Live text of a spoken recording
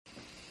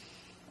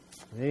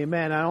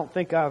Amen. I don't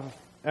think I've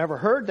ever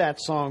heard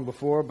that song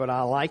before, but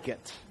I like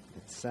it.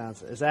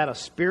 Is that a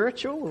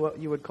spiritual? What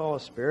you would call a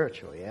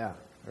spiritual? Yeah,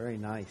 very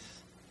nice.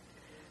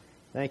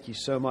 Thank you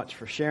so much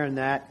for sharing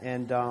that.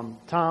 And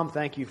Tom,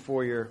 thank you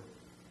for your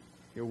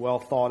well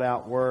thought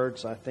out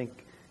words. I think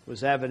it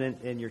was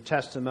evident in your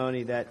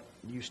testimony that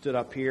you stood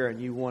up here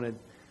and you wanted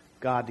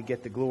God to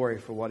get the glory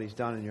for what He's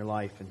done in your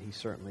life, and He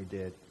certainly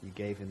did. You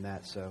gave Him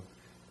that. So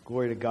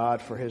glory to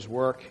God for His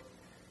work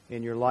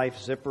in your life,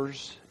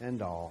 zippers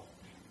and all.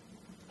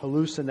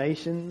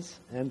 Hallucinations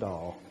and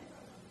all.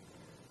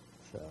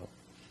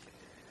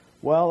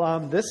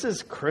 This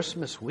is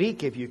Christmas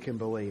week, if you can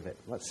believe it.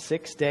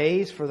 6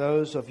 days for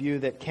those of you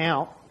that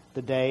count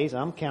the days.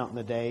 I'm counting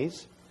the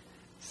days.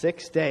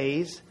 6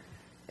 days.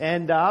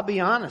 And I'll be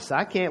honest,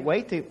 I can't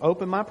wait to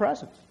open my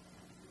presents.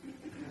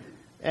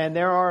 And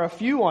there are a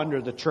few under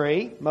the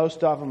tree,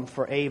 most of them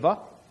for Ava.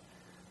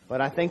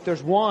 But I think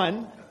there's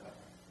one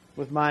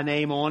with my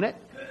name on it.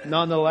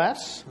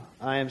 Nonetheless,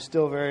 I am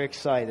still very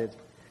excited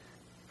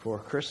for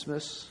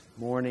Christmas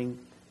morning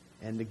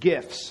and the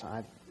gifts.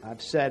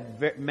 I've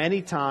said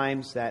many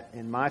times that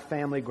in my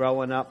family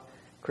growing up,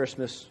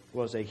 Christmas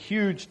was a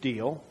huge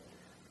deal.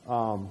 It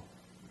was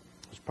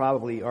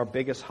probably our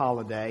biggest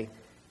holiday.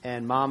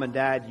 And Mom and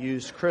Dad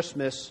used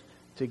Christmas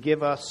to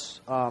give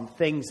us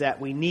things that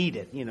we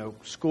needed. You know,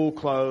 school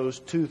clothes,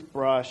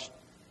 toothbrush,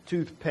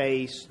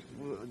 toothpaste,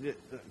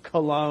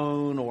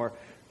 cologne, or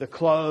the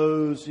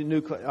clothes,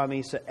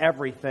 so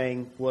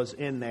everything was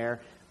in there.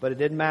 But it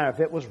didn't matter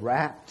if it was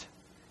wrapped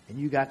and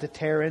you got to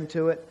tear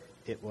into it.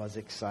 It was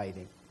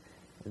exciting.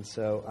 And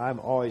so I'm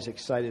always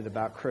excited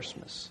about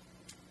Christmas.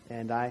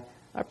 And I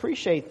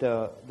appreciate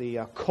the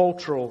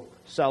cultural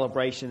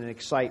celebration and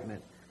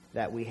excitement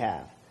that we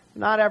have.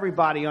 Not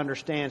everybody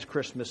understands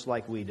Christmas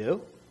like we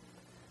do.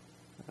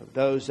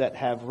 Those that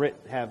have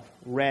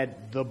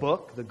read the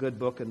book, the good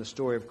book, and the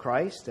story of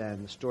Christ,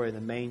 and the story of the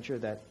manger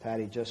that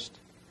Patty just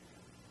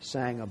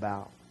sang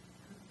about.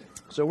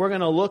 So we're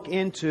going to look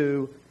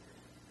into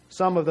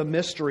some of the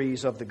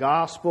mysteries of the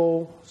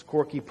gospel. As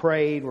Corky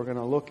prayed, we're going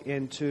to look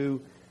into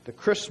the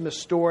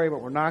Christmas story,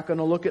 but we're not going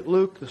to look at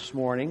Luke this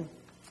morning.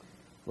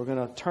 We're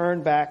going to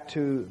turn back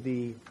to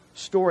the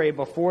story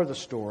before the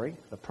story,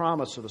 the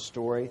promise of the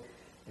story,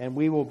 and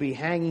we will be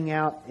hanging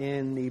out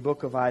in the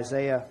book of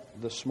Isaiah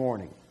this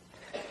morning.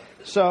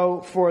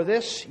 So for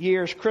this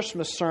year's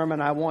Christmas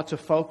sermon, I want to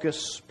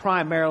focus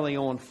primarily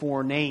on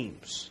 4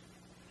 names.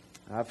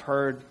 I've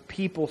heard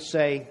people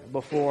say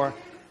before,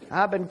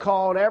 I've been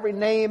called every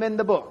name in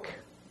the book.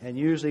 And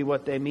usually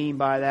what they mean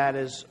by that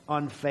is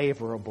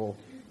unfavorable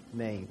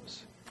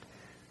names.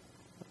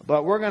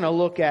 But we're going to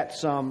look at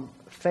some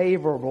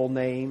favorable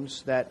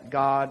names that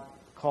God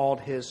called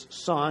His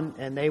Son,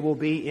 and they will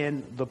be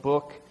in the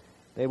book.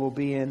 They will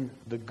be in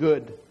the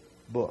good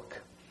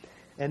book.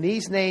 And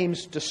these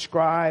names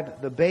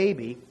describe the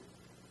baby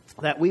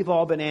that we've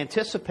all been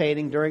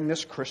anticipating during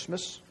this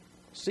Christmas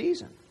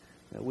season.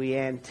 We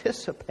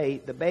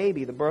anticipate the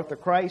baby, the birth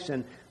of Christ,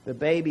 and the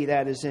baby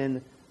that is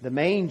in the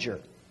manger.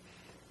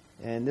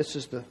 And this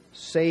is the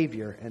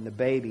Savior and the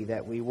baby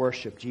that we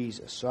worship,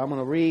 Jesus. So I'm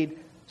going to read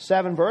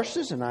 7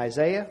 verses in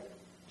Isaiah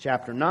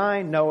chapter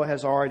 9. Noah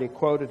has already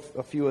quoted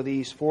a few of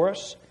these for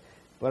us,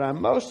 but I'm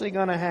mostly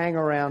going to hang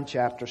around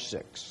chapter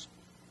 6.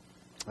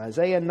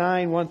 Isaiah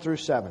 9, 1 through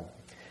 7.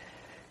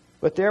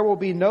 But there will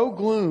be no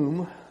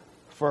gloom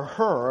for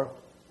her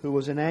who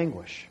was in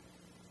anguish.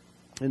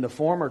 In the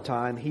former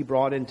time, He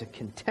brought into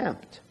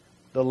contempt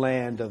the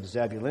land of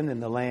Zebulun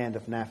and the land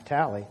of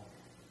Naphtali.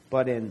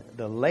 But in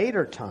the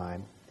later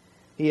time,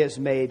 He has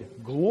made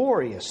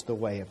glorious the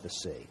way of the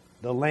sea,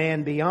 the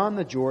land beyond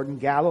the Jordan,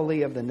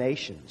 Galilee of the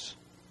nations.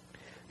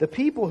 The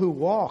people who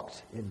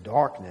walked in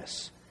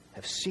darkness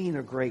have seen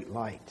a great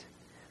light.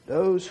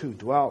 Those who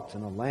dwelt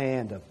in a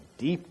land of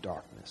deep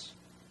darkness,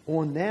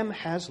 on them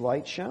has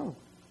light shone.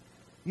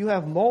 You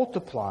have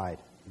multiplied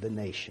the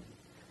nation.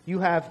 You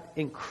have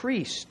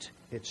increased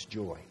its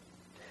joy.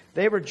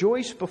 They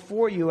rejoice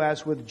before you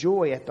as with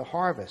joy at the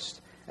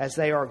harvest, as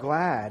they are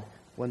glad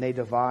when they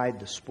divide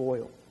the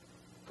spoil.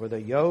 For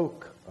the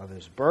yoke of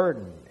His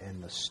burden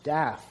and the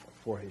staff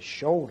for His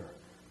shoulder,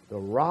 the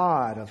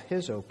rod of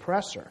His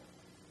oppressor,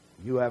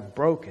 you have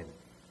broken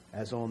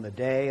as on the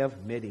day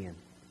of Midian.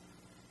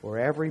 For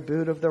every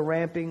boot of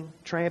the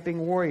tramping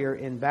warrior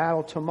in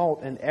battle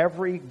tumult, and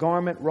every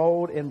garment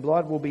rolled in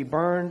blood will be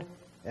burned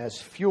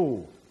as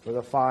fuel for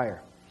the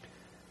fire.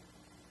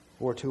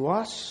 For to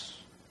us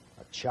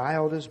a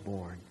child is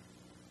born,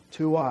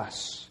 to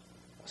us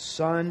a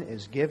son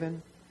is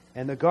given,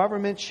 and the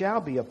government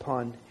shall be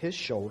upon His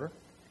shoulder,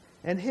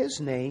 and His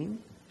name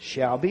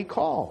shall be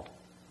called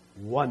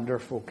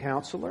Wonderful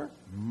Counselor,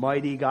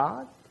 Mighty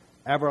God,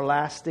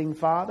 Everlasting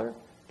Father,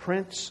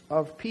 Prince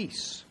of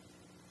Peace.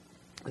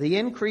 The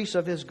increase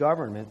of His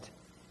government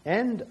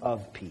and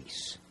of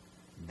peace,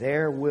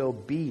 there will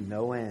be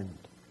no end.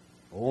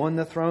 On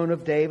the throne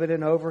of David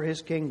and over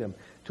His kingdom,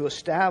 to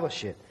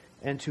establish it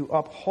and to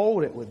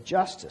uphold it with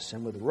justice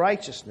and with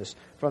righteousness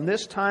from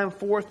this time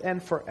forth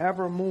and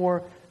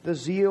forevermore. the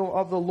zeal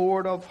of the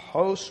Lord of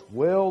hosts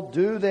will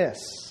do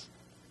this.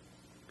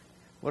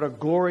 What a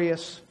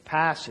glorious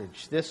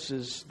passage.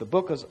 The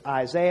book of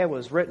Isaiah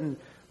was written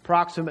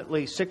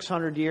approximately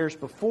 600 years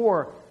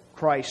before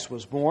Christ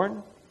was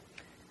born.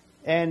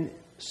 And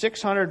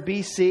 600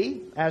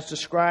 BC, as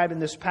described in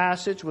this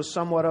passage, was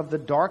somewhat of the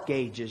Dark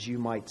Ages, you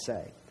might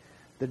say.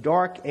 The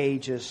Dark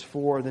Ages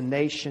for the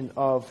nation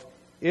of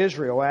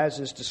Israel. As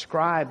is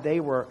described, they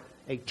were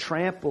a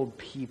trampled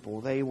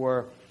people. They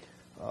were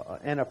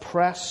an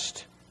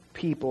oppressed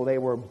people. They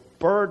were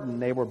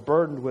burdened. They were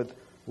burdened with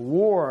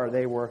war.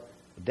 They were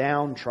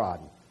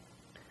downtrodden.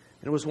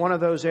 And it was one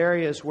of those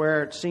areas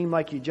where it seemed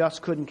like you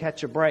just couldn't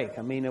catch a break.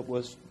 I mean, it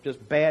was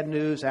just bad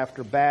news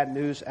after bad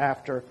news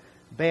after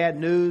bad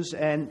news,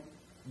 and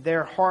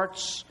their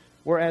hearts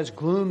were as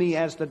gloomy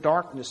as the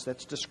darkness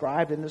that's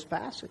described in this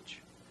passage.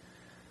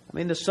 I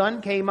mean, the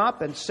sun came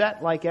up and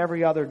set like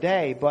every other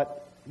day,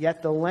 but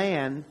yet the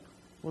land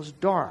was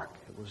dark.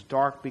 It was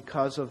dark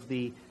because of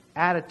the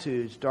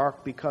attitudes,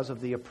 dark because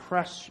of the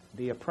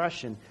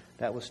oppression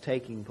that was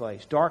taking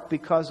place, dark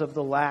because of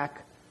the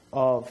lack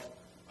of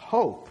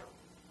hope.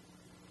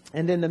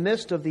 And in the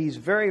midst of these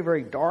very,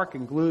 very dark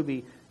and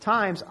gloomy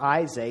times,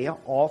 Isaiah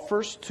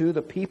offers to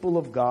the people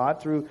of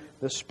God, through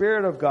the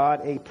Spirit of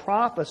God, a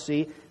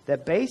prophecy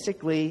that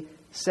basically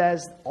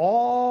says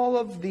all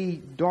of the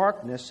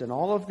darkness and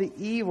all of the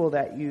evil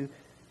that you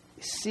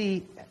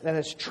see that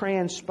has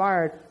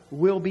transpired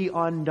will be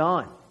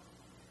undone.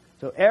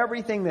 So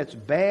everything that's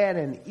bad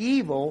and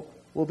evil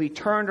will be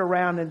turned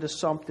around into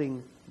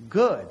something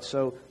good.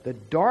 So the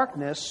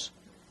darkness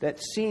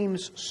that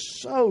seems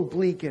so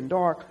bleak and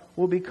dark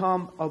will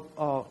become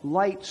a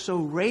light so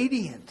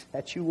radiant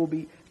that you will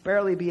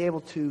barely be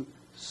able to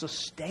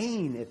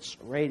sustain its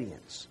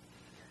radiance.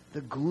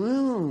 The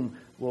gloom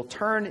will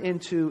turn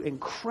into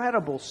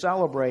incredible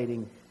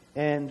celebrating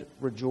and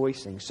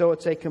rejoicing. So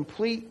it's a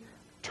complete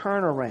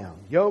turnaround.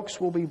 Yokes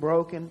will be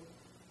broken.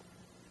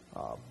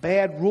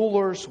 Bad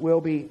rulers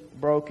will be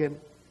broken.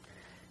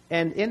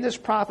 And in this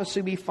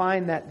prophecy we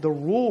find that the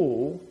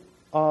rule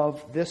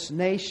of this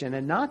nation,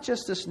 and not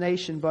just this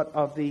nation, but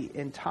of the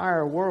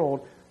entire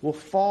world, will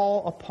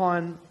fall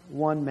upon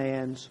one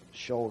man's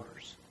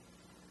shoulders.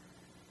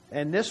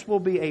 And this will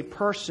be a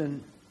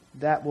person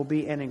that will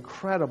be an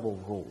incredible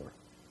ruler.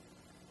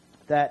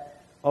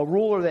 A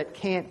ruler that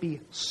can't be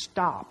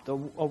stopped. A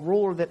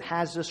ruler that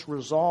has this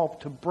resolve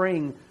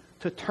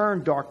to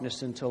turn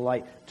darkness into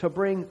light, to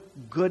bring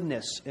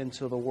goodness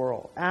into the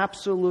world.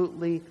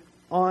 Absolutely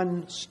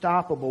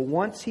unstoppable.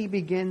 Once he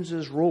begins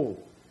his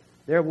rule,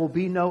 there will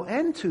be no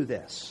end to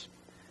this.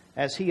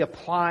 As he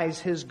applies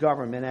his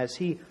government, as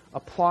he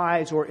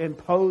applies or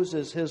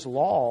imposes his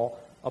law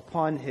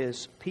upon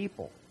his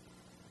people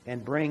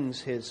and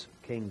brings his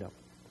kingdom.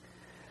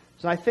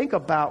 So I think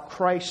about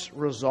Christ's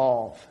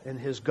resolve in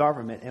his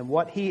government and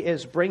what he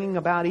is bringing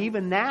about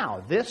even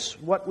now.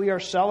 What we are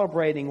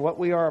celebrating, what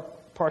we are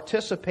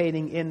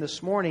participating in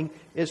this morning,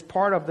 is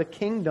part of the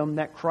kingdom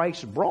that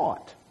Christ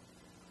brought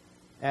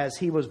as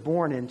he was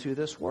born into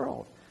this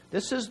world.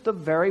 This is the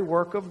very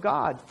work of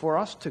God, for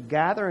us to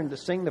gather and to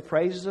sing the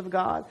praises of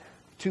God,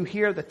 to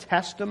hear the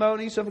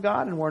testimonies of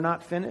God, and we're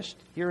not finished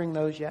hearing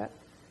those yet.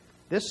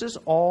 This is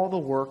all the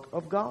work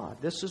of God.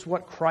 This is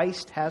what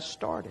Christ has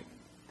started.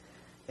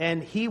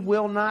 And he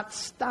will not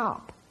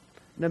stop,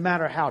 no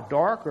matter how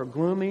dark or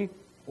gloomy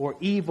or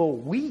evil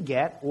we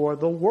get or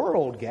the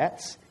world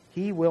gets.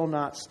 He will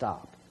not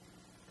stop.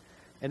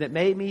 And it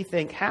made me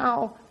think,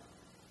 how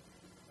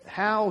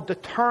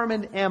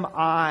determined am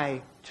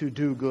I to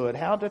do good?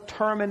 How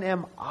determined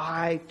am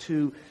I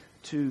to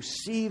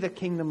see the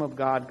kingdom of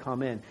God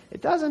come in?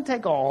 It doesn't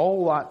take a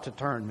whole lot to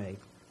turn me,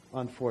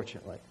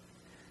 unfortunately.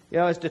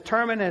 As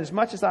determined and as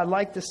much as I'd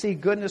like to see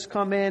goodness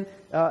come in,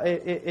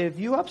 if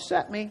you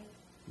upset me,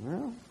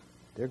 well,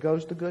 there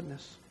goes the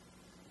goodness.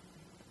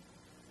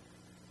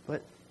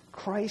 But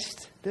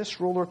Christ, this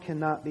ruler,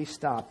 cannot be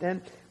stopped.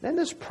 And then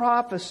this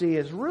prophecy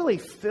is really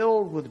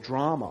filled with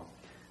drama,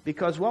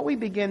 because what we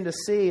begin to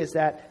see is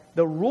that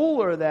the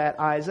ruler that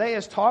Isaiah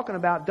is talking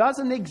about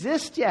doesn't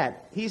exist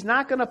yet. He's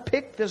not going to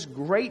pick this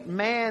great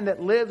man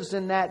that lives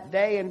in that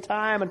day and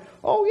time and,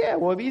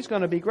 if he's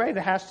going to be great,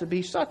 it has to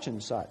be such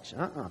and such.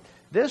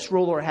 This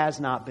ruler has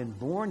not been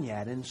born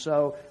yet. And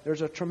so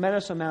there's a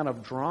tremendous amount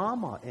of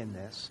drama in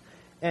this.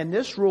 And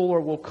this ruler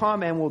will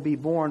come and will be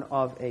born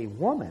of a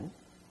woman.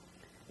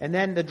 And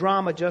then the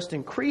drama just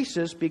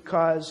increases,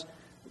 because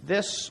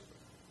this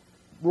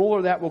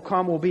ruler that will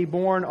come will be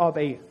born of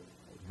a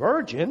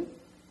virgin.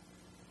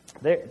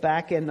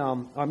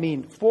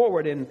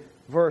 Forward in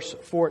verse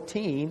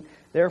 14,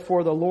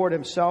 therefore the Lord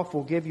himself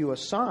will give you a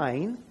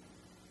sign.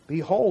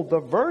 Behold, the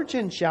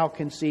virgin shall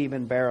conceive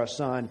and bear a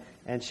son,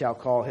 and shall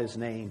call his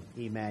name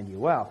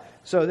Emmanuel.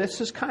 So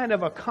this is kind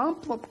of a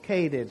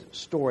complicated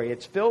story.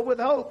 It's filled with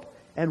hope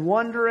and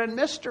wonder and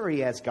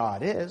mystery, as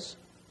God is.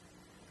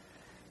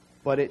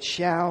 But it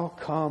shall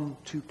come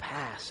to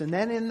pass. And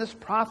then in this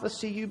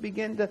prophecy you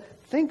begin to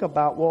think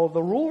about,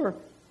 the ruler,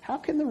 how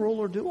can the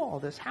ruler do all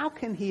this? How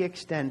can he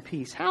extend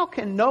peace? How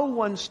can no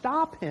one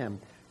stop him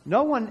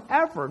No one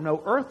ever,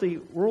 no earthly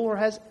ruler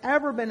has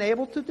ever been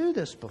able to do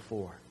this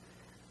before.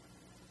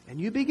 And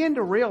you begin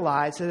to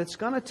realize that it's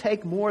going to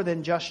take more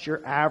than just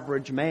your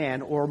average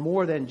man, or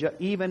more than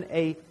even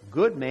a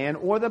good man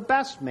or the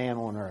best man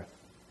on earth,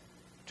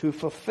 to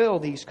fulfill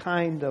these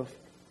kind of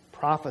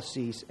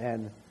prophecies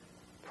and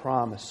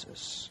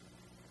promises.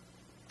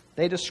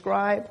 They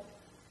describe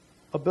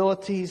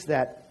abilities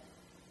that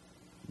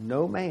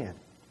no man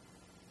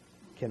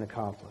can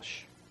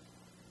accomplish.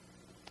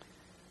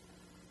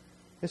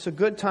 It's a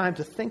good time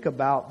to think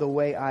about the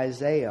way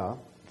Isaiah,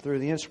 through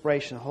the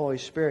inspiration of the Holy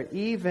Spirit,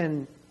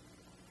 even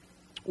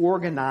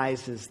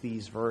organizes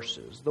these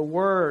verses. The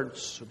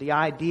words, the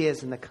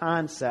ideas, and the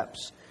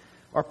concepts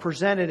are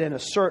presented in a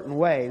certain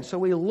way. And so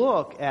we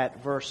look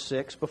at verse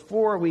 6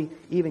 before we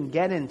even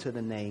get into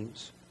the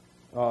names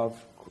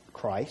of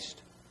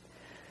Christ.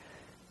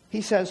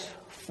 He says,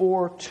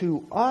 "For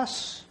to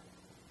us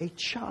a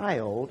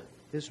child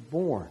is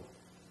born.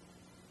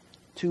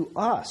 To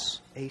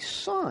us a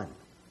son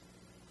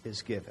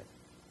is given."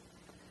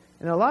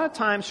 And a lot of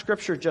times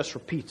Scripture just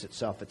repeats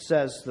itself. It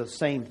says the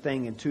same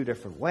thing in two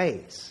different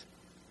ways.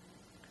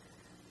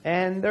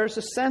 And there's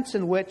a sense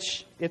in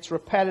which it's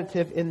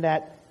repetitive in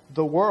that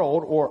the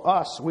world, or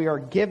us, we are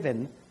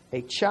given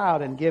a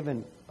child and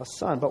given a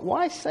son. But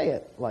why say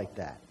it like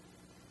that?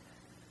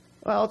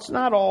 Well, it's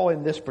not all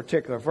in this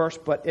particular verse,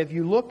 but if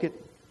you look at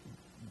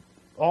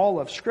all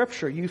of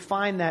Scripture, you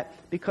find that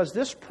because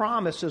this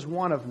promise is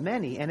one of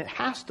many, and it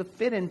has to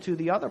fit into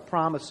the other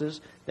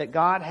promises that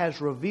God has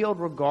revealed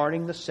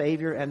regarding the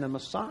Savior and the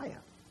Messiah.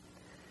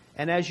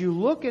 And as you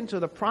look into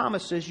the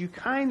promises, you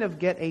kind of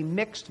get a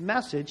mixed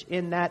message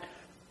in that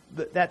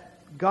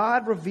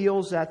God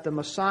reveals that the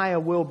Messiah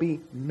will be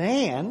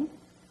man.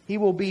 He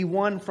will be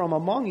one from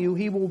among you.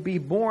 He will be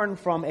born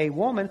from a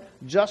woman,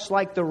 just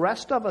like the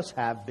rest of us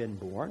have been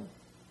born.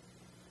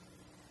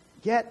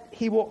 Yet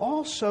He will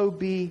also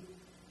be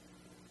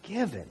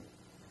given.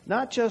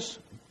 Not just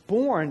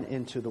born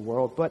into the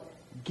world, but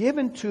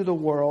given to the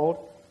world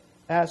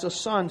as a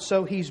son.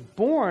 So He's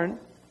born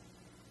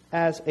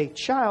as a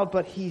child,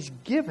 but He's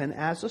given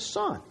as a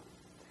son.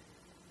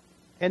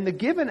 And the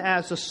given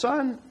as a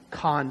son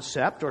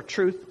concept or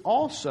truth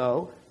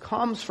also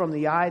comes from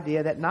the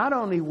idea that not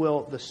only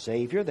will the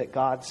Savior that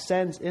God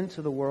sends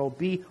into the world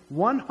be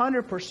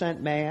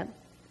 100% man,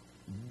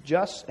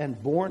 just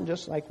and born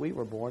just like we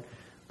were born,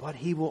 but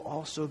He will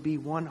also be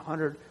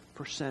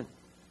 100%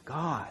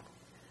 God.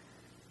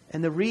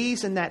 And the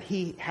reason that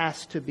He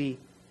has to be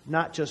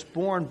not just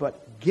born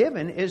but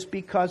given is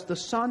because the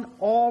Son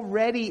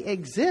already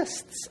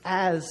exists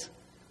as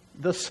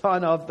the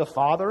Son of the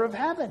Father of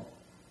heaven.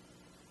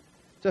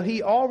 So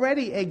He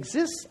already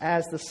exists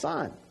as the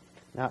Son.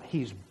 Now,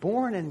 He's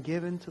born and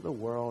given to the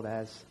world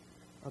as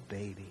a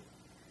baby.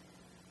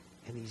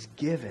 And He's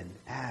given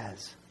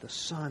as the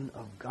Son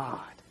of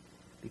God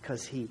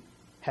because He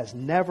has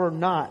never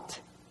not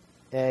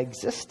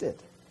existed.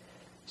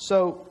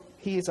 So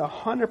He is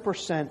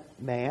 100%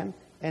 man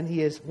and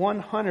He is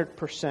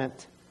 100%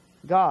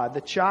 God.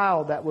 The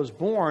child that was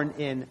born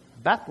in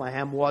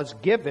Bethlehem was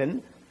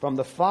given from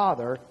the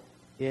Father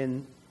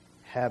in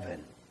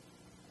heaven.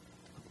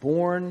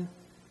 Born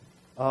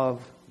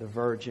of the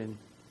Virgin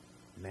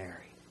Mary.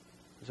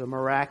 It was a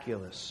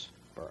miraculous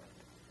birth.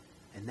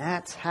 And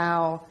that's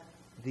how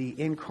the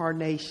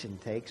incarnation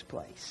takes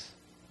place.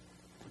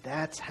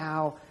 That's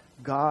how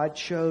God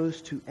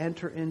chose to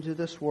enter into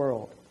this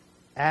world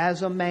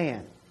as a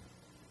man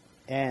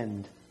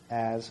and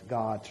as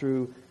God.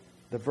 Through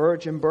the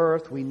virgin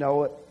birth, we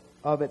know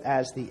of it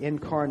as the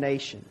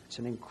incarnation. It's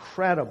an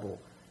incredible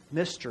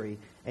mystery,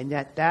 and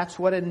yet that's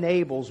what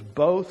enables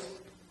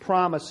both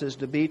promises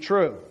to be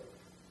true.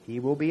 He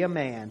will be a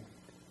man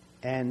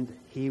and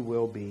He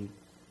will be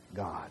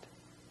God.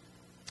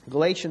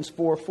 Galatians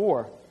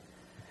 4:4.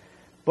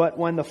 But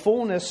when the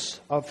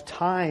fullness of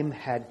time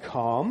had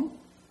come,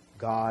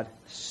 God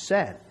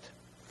sent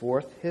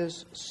forth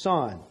His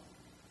Son,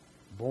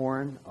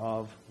 born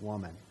of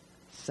woman.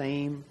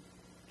 Same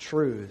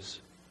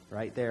truths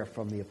right there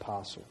from the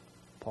Apostle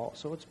Paul.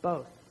 So it's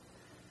both.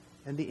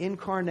 And the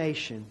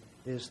incarnation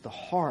is the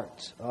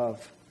heart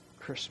of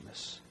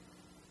Christmas.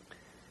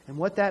 And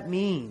what that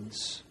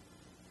means,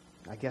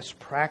 I guess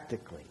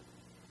practically,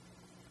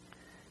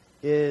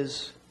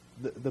 is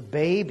the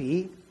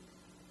baby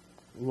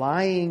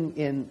lying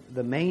in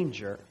the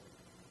manger,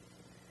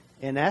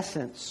 in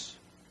essence,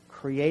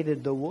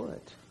 created the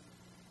wood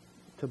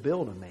to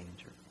build a manger.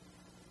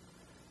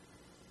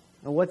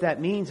 And what that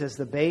means is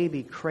the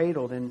baby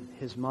cradled in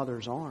his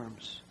mother's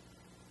arms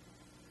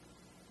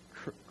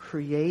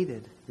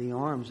created the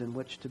arms in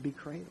which to be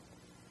cradled.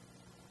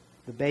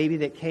 The baby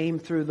that came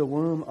through the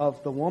womb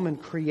of the woman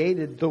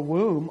created the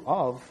womb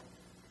of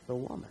the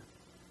woman.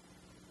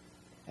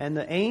 And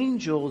the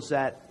angels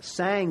that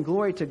sang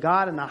glory to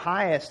God in the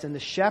highest, and the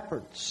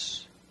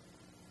shepherds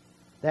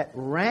that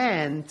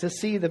ran to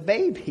see the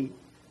baby,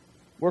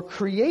 were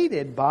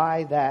created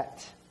by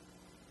that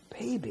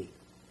baby.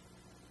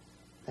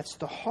 That's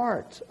the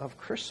heart of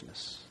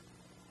Christmas.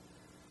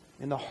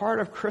 And the heart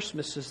of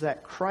Christmas is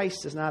that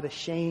Christ is not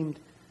ashamed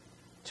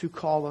to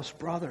call us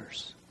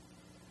brothers.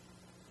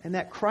 And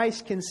that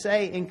Christ can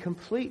say in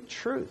complete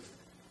truth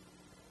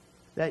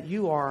that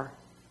you are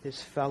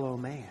his fellow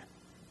man.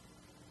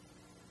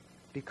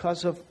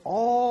 Because of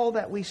all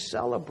that we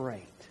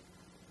celebrate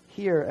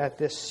here at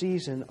this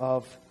season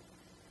of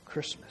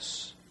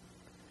Christmas.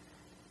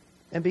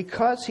 And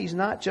because he's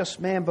not just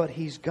man, but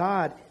he's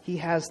God, he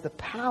has the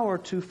power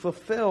to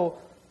fulfill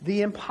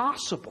the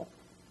impossible.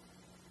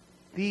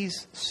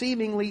 These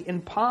seemingly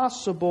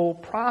impossible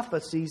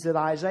prophecies that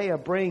Isaiah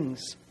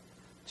brings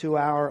to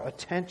our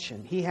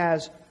attention. He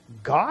has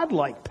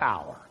godlike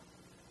power.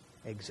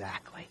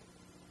 Exactly.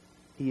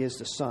 He is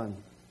the Son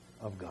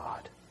of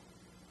God.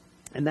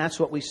 And that's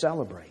what we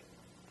celebrate.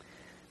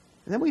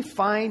 And then we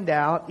find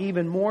out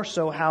even more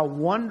so how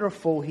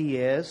wonderful he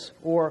is,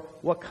 or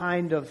what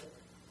kind of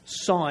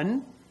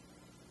son,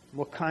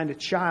 what kind of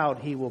child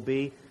he will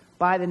be,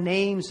 by the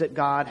names that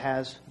God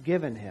has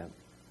given him.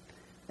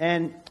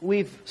 And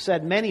we've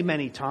said many,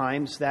 many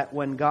times that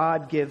when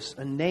God gives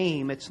a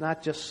name, it's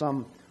not just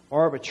some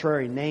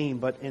arbitrary name,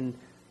 but in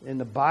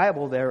the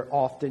Bible they're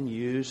often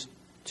used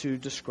to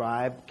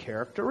describe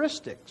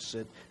characteristics.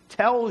 It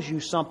tells you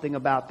something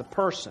about the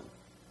person.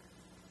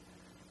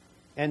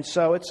 And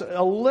so it's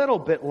a little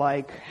bit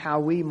like how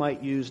we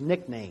might use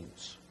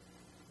nicknames.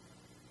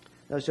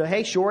 So,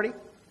 hey, Shorty.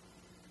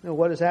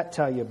 What does that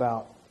tell you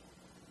about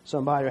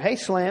somebody? Or, hey,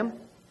 Slim.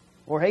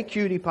 Or, hey,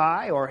 Cutie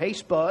Pie. Or, hey,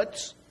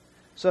 Spuds.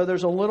 So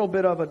there's a little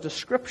bit of a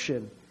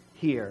description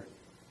here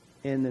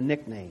in the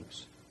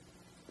nicknames.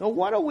 Now,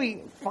 what do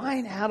we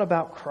find out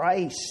about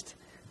Christ,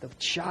 the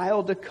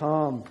child to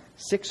come,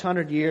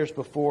 600 years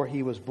before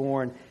he was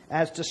born,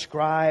 as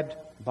described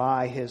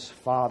by his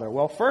Father?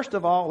 Well, first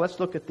of all, let's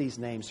look at these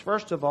names.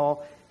 First of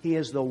all, he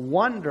is the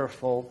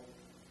Wonderful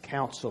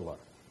Counselor.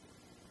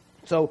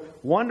 So,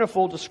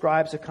 wonderful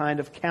describes the kind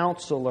of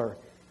counselor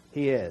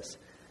he is.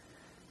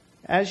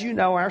 As you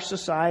know, our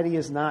society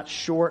is not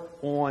short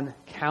on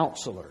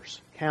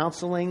counselors.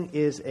 Counseling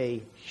is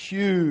a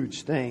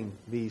huge thing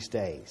these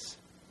days.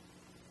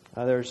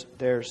 There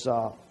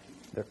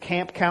are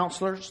camp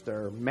counselors,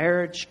 there are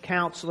marriage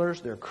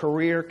counselors, there are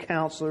career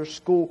counselors,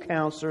 school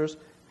counselors,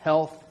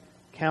 health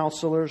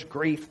counselors,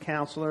 grief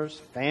counselors,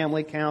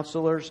 family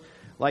counselors.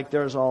 Like,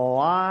 there's a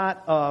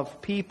lot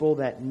of people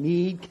that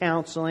need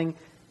counseling,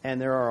 and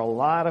there are a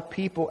lot of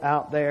people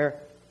out there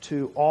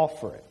to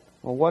offer it.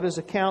 Well, what is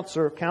a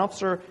counselor? A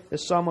counselor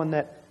is someone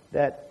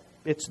that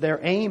it's their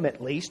aim,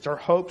 at least, or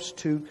hopes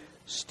to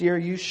steer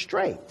you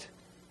straight.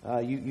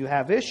 You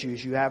have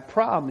issues, you have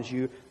problems,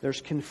 there's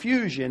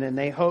confusion, and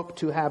they hope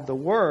to have the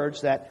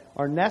words that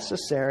are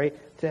necessary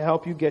to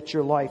help you get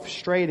your life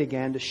straight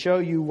again, to show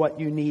you what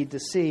you need to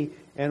see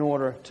in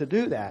order to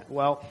do that.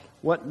 Well,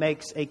 what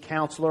makes a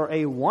counselor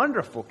a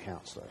wonderful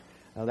counselor?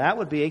 Now, that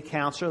would be a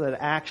counselor that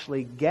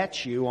actually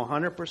gets you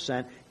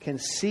 100%, can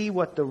see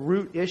what the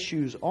root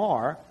issues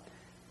are,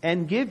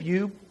 and give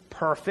you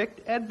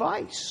perfect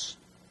advice.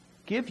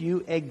 Give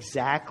you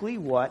exactly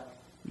what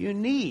you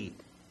need.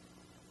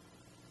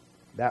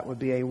 That would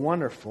be a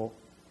wonderful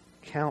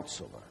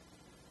counselor.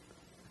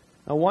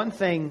 Now, one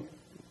thing,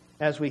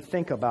 as we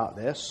think about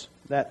this,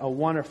 that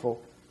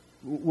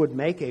would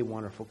make a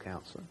wonderful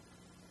counselor,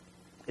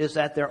 is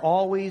that they're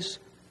always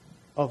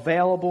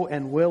available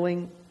and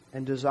willing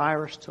and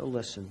desirous to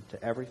listen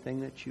to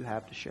everything that you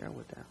have to share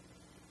with them.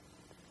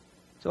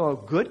 So a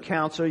good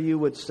counselor, you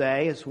would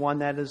say, is one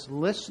that is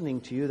listening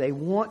to you. They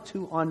want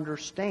to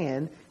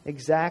understand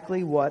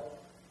exactly what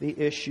the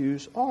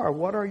issues are.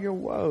 What are your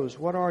woes?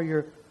 What are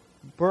your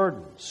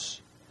burdens?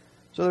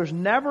 So there's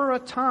never a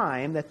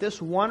time that this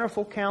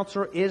wonderful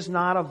counselor is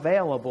not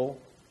available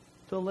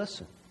to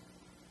listen.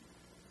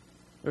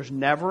 There's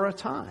never a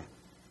time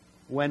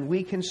when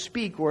we can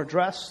speak or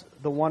address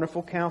the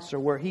wonderful counselor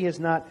where he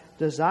is not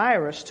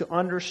desirous to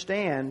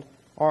understand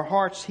our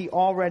hearts. He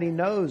already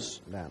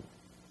knows them.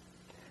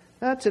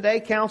 Now, today,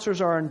 counselors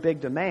are in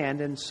big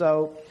demand, and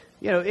so,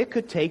 it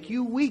could take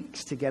you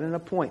weeks to get an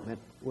appointment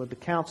with the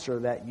counselor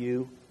that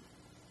you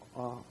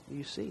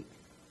seek.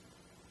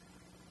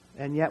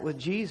 And yet with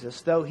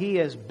Jesus, though he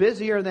is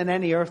busier than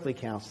any earthly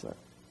counselor,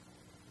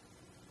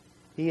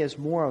 he is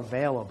more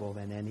available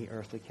than any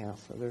earthly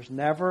counselor. There's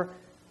never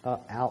an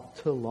out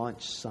to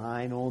lunch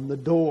sign on the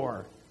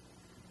door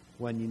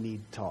when you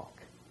need to talk,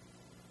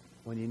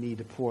 when you need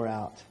to pour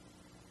out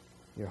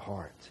your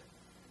heart.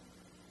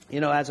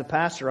 As a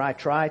pastor, I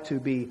try to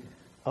be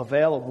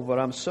available, but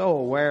I'm so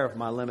aware of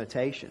my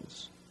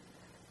limitations.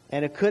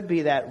 And it could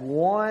be that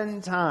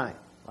one time,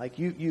 like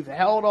you've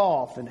held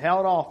off,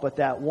 but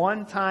that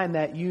one time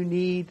that you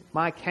need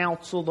my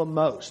counsel the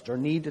most or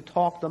need to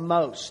talk the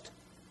most,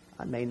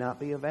 I may not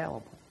be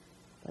available.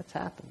 That's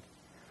happened.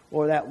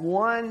 Or that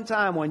one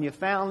time when you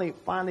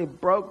finally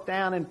broke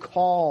down and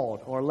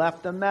called or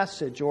left a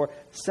message or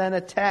sent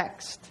a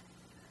text,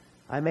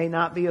 I may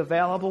not be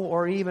available,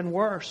 or even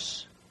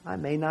worse, I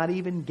may not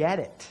even get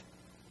it,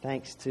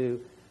 thanks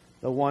to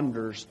the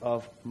wonders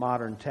of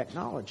modern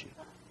technology.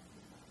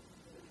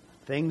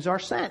 Things are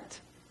sent,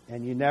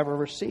 and you never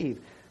receive.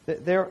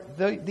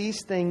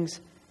 These things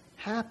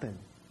happen.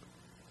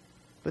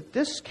 But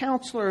this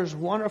counselor is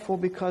wonderful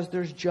because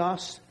there's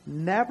just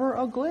never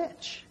a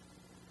glitch.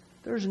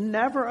 There's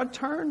never a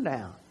turn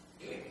down.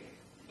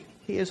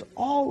 He is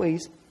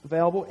always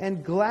available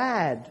and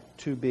glad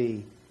to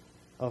be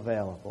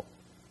available.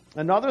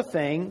 Another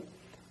thing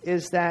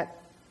is that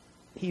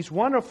he's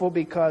wonderful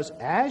because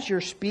as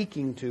you're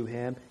speaking to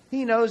him,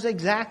 he knows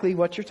exactly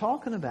what you're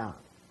talking about.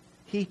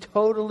 He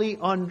totally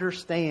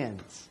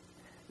understands.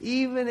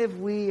 Even if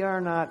we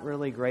are not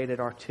really great at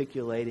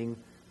articulating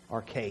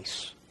our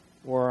case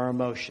or our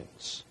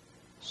emotions.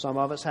 Some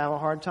of us have a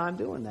hard time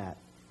doing that.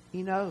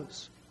 He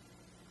knows.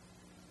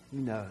 He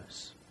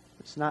knows.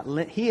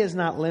 He is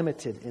not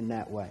limited in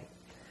that way.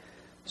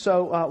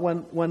 So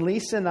when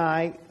Lisa and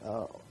I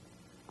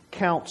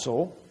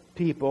counsel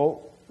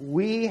people,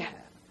 we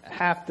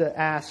have to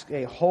ask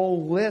a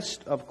whole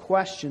list of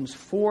questions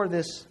for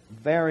this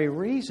very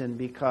reason,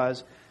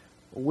 because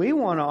we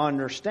want to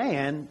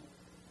understand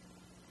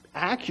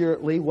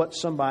accurately what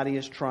somebody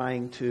is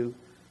trying to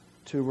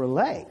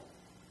relay.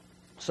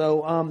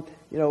 So,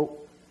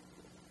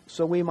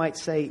 so we might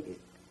say,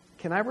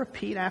 can I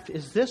repeat after?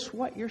 Is this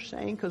what you're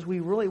saying? Because we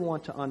really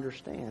want to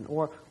understand.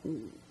 Or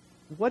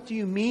what do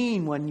you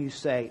mean when you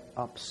say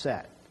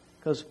upset?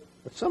 Because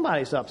if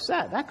somebody's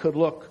upset, that could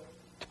look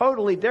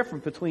totally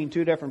different between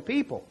two different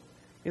people.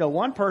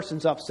 One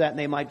person's upset and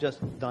they might just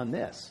have done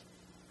this.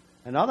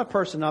 Another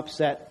person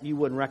upset you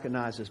wouldn't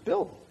recognize as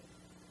Bill.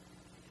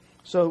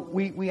 So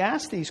we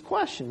ask these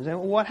questions. And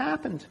what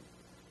happened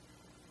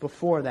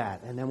before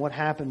that? And then what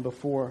happened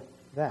before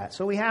that?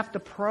 So we have to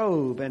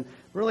probe and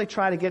really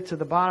try to get to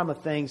the bottom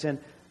of things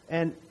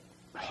and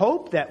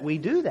hope that we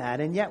do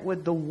that. And yet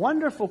with the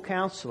wonderful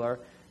counselor,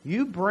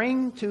 you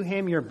bring to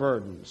him your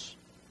burdens,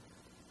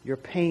 your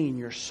pain,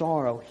 your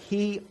sorrow.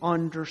 He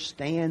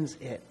understands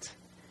it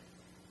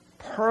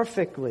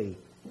perfectly,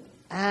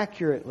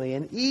 accurately.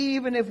 And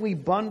even if we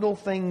bundle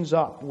things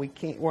up,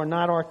 we're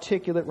not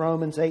articulate.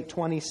 Romans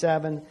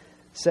 8:27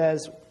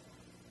 says,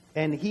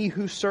 and he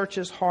who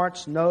searches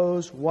hearts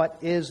knows what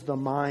is the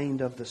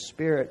mind of the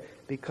Spirit,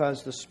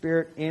 because the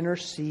Spirit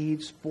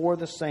intercedes for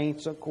the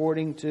saints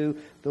according to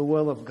the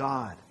will of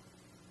God.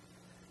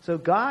 So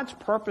God's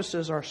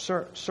purposes are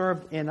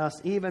served in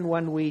us even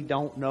when we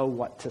don't know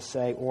what to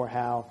say or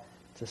how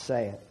to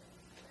say it.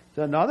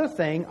 So another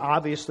thing,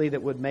 obviously,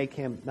 that would make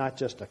him not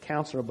just a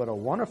counselor, but a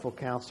wonderful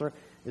counselor,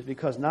 is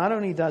because not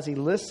only does he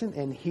listen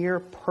and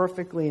hear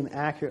perfectly and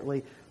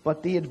accurately,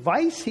 but the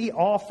advice he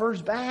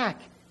offers back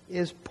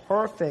is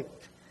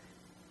perfect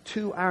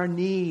to our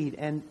need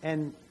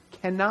and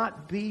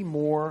cannot be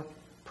more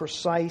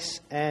precise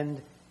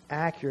and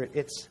accurate.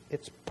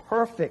 It's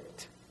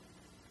perfect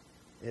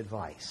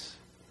advice.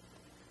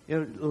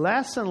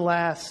 Less and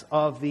less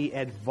of the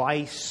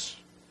advice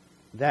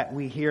that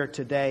we hear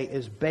today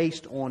is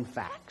based on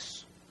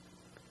facts.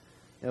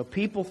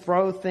 People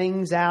throw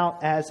things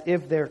out as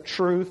if they're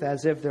truth,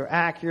 as if they're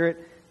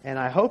accurate. And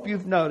I hope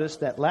you've noticed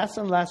that less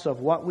and less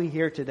of what we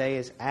hear today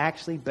is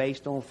actually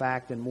based on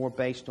fact and more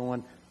based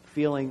on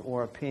feeling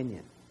or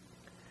opinion.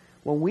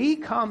 When we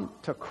come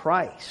to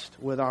Christ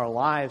with our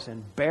lives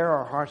and bare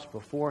our hearts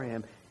before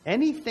Him,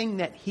 anything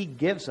that He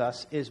gives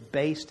us is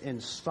based in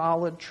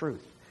solid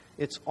truth.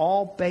 It's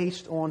all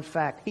based on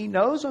fact. He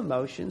knows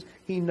emotions.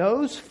 He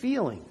knows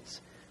feelings.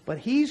 But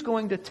He's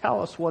going to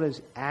tell us what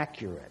is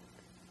accurate.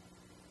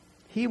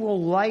 He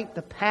will light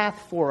the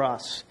path for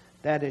us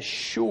that is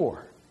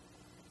sure.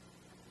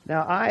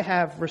 Now, I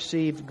have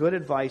received good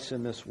advice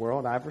in this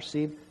world. I've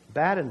received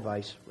bad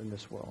advice in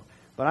this world.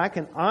 But I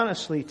can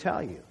honestly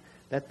tell you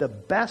that the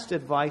best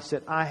advice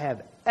that I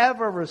have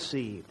ever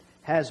received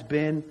has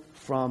been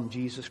from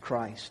Jesus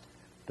Christ,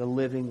 the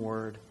living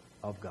Word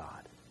of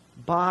God.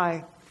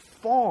 By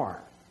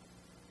far,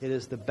 it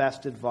is the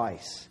best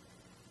advice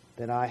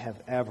that I have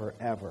ever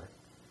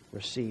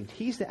received.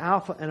 He's the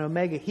Alpha and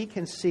Omega. He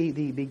can see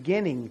the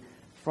beginning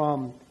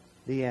from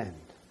the end.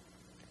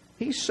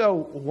 He's so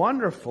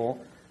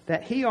wonderful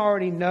that He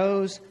already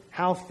knows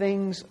how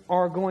things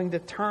are going to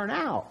turn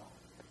out.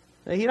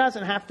 Now, He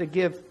doesn't have to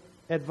give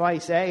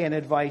advice A and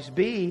advice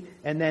B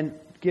and then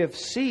give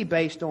C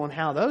based on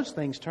how those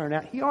things turn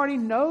out. He already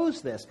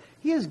knows this.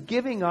 He is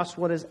giving us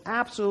what is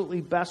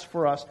absolutely best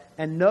for us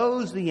and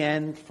knows the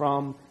end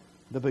from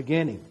the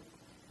beginning.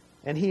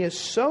 And He is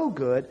so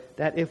good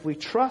that if we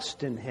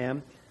trust in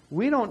Him,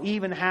 we don't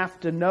even have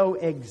to know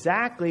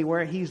exactly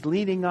where He's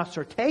leading us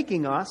or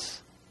taking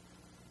us.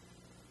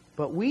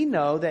 But we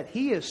know that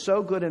He is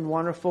so good and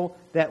wonderful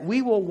that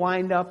we will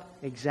wind up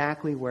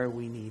exactly where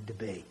we need to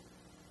be.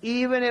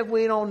 Even if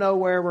we don't know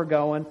where we're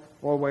going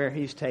or where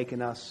He's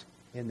taken us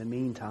in the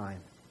meantime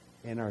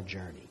in our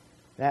journey.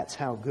 That's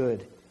how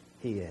good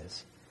He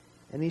is.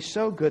 And He's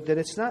so good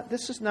that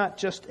this is not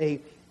just an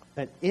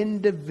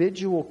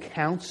individual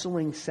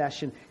counseling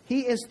session.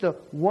 He is the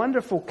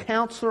wonderful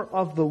counselor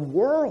of the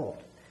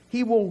world.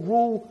 He will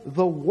rule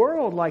the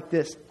world like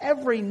this.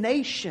 Every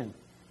nation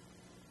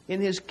in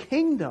His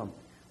kingdom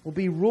will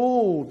be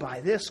ruled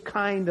by this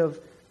kind of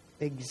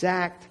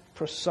exact,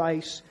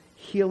 precise,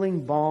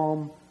 healing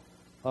balm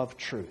of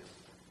truth.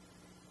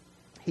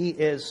 He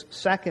is,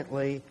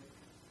 secondly,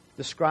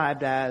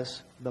 described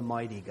as the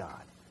mighty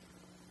God.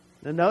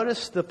 Now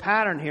notice the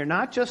pattern here,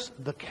 not just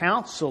the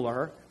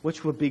counselor,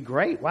 which would be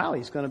great. Wow,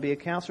 he's going to be a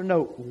counselor.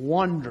 No,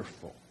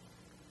 wonderful.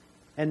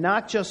 And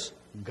not just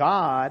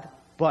God,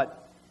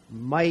 but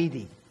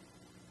mighty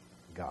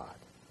God.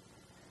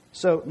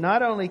 So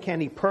not only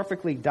can he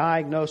perfectly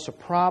diagnose a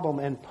problem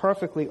and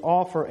perfectly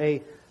offer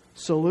a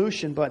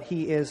solution, but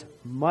he is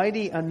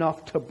mighty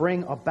enough to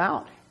bring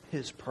about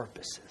his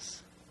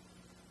purposes,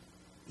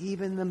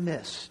 even in the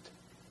midst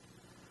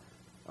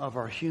of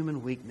our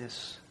human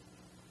weakness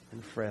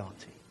and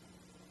frailty.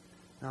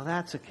 Now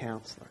that's a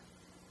counselor.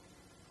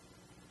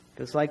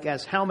 Because like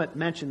as Helmut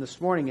mentioned this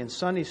morning in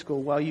Sunday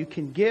school, well, you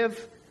can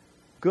give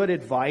good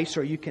advice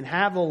or you can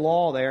have the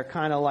law there,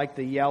 kind of like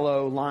the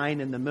yellow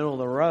line in the middle of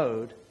the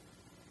road.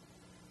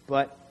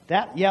 But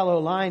that yellow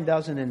line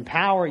doesn't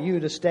empower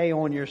you to stay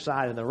on your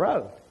side of the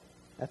road.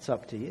 That's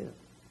up to you.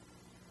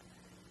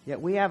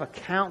 Yet we have a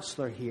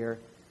counselor here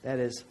that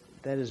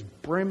is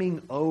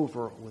brimming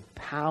over with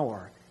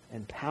power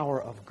and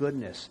power of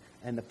goodness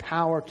and the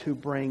power to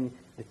bring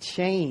the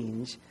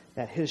change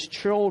that his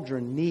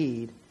children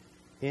need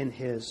in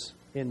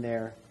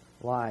their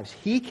lives.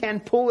 He can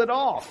pull it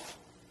off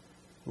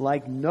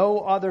like no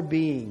other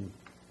being.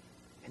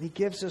 And he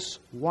gives us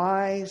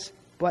wise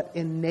but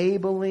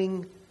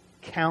enabling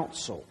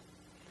counsel.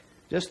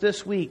 Just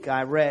this week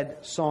I read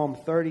Psalm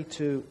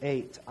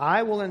 32:8.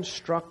 I will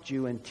instruct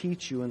you and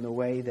teach you in the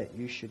way that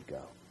you should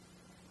go.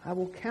 I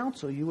will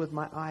counsel you with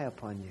my eye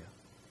upon you.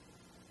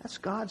 That's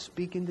God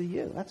speaking to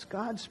you. That's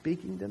God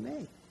speaking to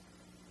me.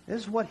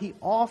 This is what he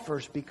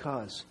offers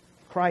because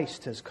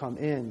Christ has come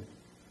in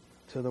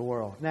to the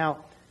world. Now,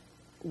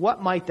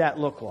 what might that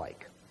look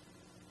like?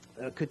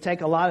 It could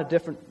take a lot of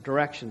different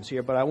directions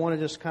here, but I want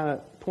to just kind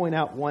of point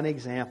out one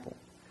example.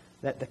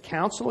 That the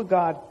counsel of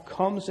God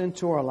comes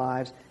into our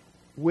lives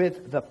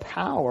with the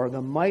power,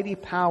 the mighty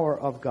power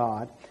of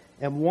God.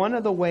 And one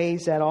of the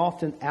ways that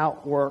often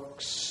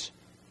outworks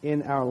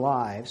in our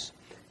lives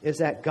is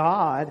that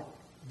God,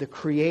 the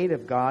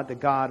creative God, the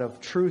God of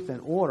truth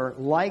and order,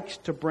 likes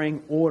to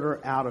bring order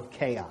out of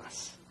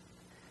chaos.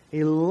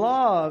 He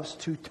loves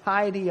to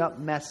tidy up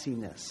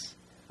messiness.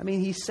 I mean,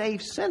 he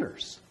saves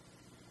sinners.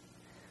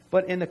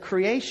 But in the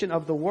creation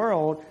of the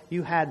world,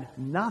 you had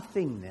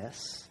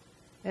nothingness.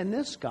 And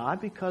this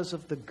God, because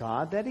of the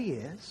God that he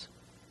is,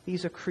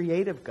 he's a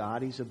creative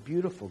God, he's a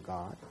beautiful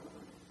God.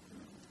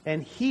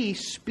 And he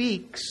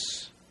speaks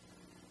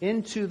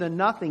into the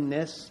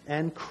nothingness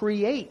and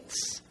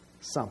creates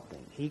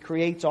something. He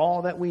creates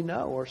all that we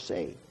know or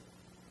see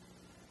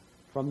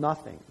from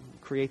nothing. He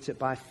creates it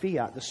by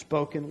fiat, the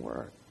spoken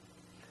word.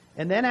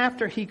 And then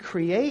after he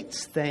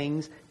creates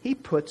things, he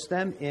puts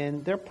them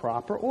in their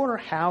proper order,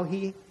 how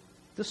he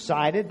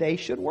decided they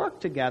should work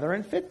together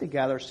and fit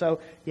together. So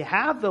you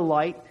have the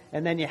light,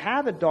 and then you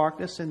have the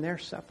darkness, and they're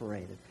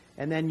separated.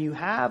 And then you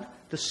have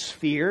the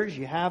spheres,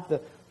 you have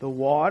the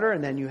water,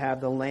 and then you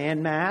have the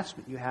land mass,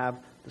 you have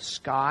the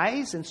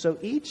skies. And so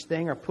each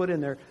thing are put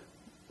in their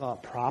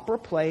proper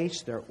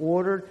place, they're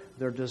ordered,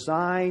 they're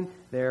designed,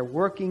 they're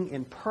working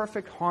in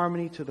perfect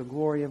harmony to the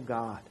glory of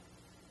God.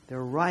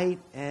 They're right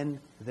and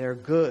they're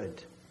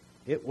good.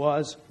 It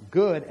was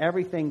good.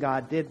 Everything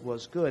God did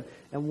was good.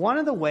 And one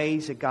of the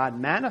ways that God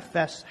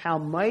manifests how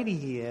mighty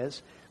he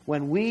is,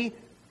 when we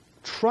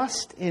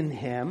trust in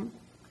him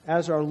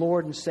as our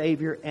Lord and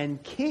Savior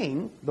and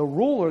King, the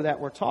ruler that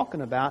we're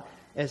talking about,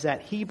 is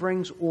that he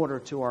brings order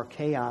to our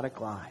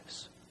chaotic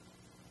lives.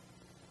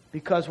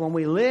 Because when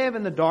we live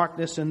in the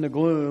darkness and the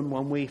gloom,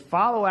 when we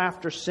follow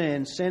after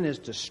sin, sin is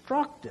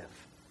destructive.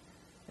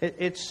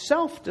 It's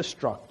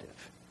self-destructive.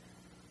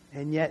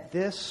 And yet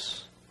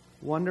this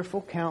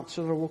wonderful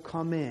counselor will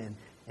come in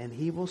and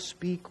he will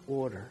speak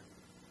order.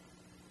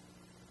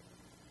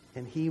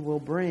 And he will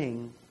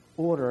bring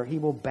order. He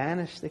will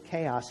banish the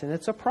chaos. And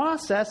it's a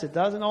process. It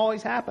doesn't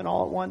always happen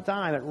all at one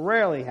time. It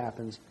rarely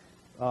happens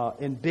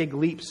in big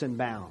leaps and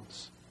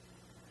bounds.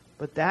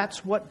 But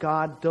that's what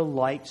God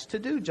delights to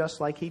do, just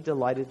like he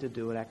delighted to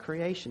do it at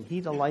creation. He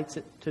delights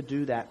to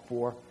do that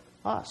for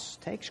us.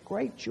 Takes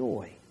great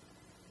joy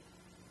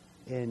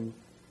in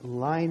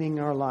lining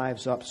our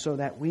lives up so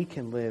that we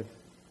can live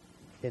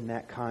in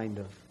that kind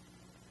of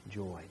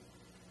joy.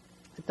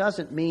 It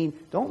doesn't mean,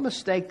 don't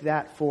mistake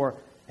that for,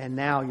 and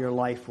now your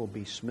life will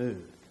be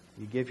smooth.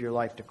 You give your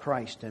life to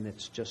Christ and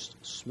it's just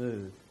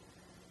smooth.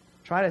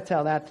 Try to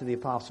tell that to the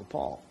Apostle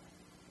Paul.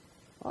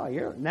 Oh,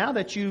 now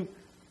that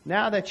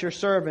you're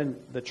serving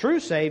the true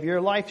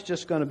Savior, life's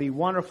just going to be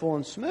wonderful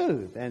and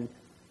smooth, and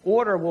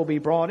order will be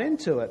brought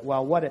into it.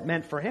 Well, what it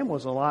meant for him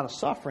was a lot of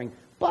suffering,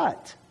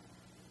 but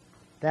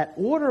that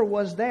order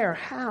was there.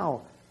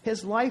 How?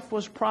 His life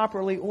was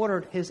properly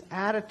ordered. His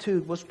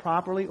attitude was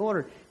properly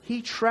ordered.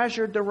 He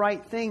treasured the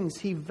right things.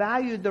 He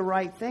valued the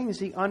right things.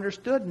 He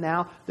understood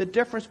now the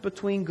difference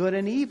between good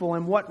and evil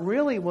and what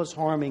really was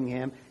harming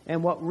him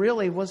and what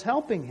really was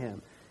helping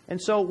him. And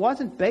so it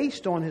wasn't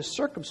based on his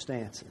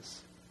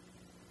circumstances.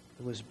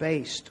 It was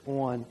based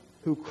on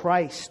who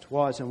Christ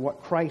was and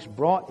what Christ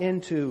brought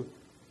into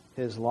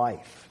his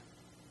life.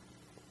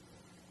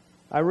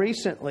 I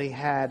recently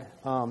had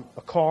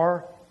a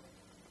car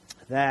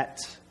that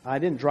I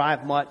didn't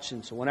drive much,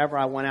 and so whenever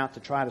I went out to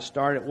try to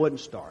start it,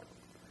 wouldn't start.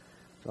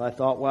 So I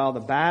thought, well, the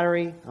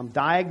battery, I'm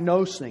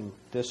diagnosing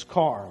this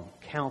car,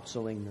 I'm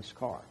counseling this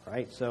car,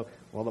 right? So,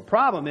 well, the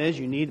problem is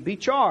you need to be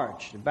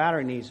charged. The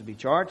battery needs to be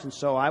charged, and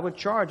so I would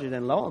charge it,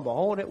 and lo and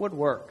behold, it would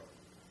work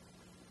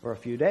for a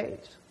few days.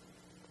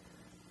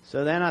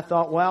 So then I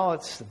thought, well,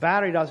 the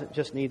battery doesn't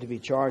just need to be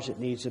charged, it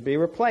needs to be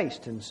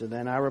replaced. And so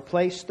then I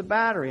replaced the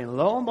battery, and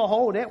lo and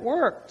behold, it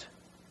worked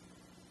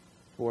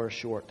for a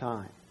short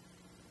time.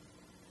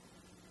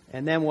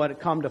 And then what it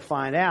come to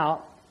find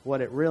out, what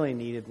it really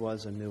needed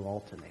was a new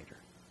alternator.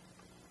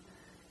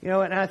 You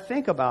know, and I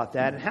think about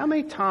that, and how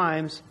many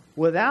times,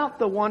 without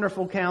the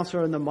wonderful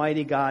counselor and the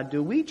mighty God,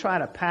 do we try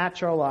to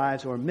patch our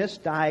lives or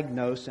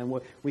misdiagnose,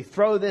 and we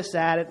throw this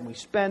at it, and we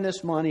spend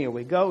this money, or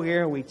we go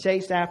here, and we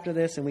chase after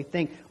this, and we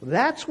think, well,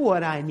 that's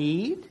what I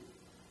need.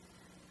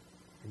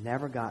 And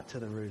never got to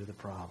the root of the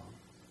problem.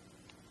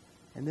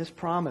 And this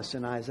promise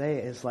in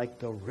Isaiah is like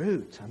the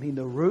root. I mean,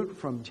 the root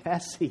from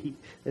Jesse,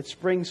 that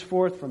springs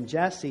forth from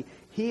Jesse.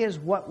 He is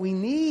what we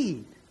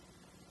need.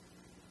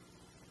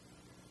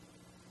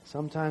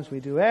 Sometimes we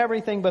do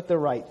everything but the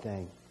right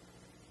thing.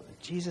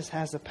 But Jesus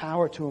has the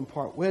power to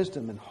impart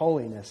wisdom and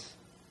holiness.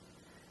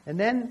 And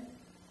then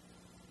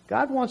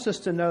God wants us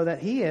to know that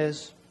He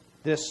is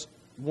this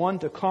one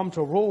to come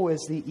to rule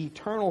as the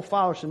eternal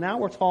Father. So now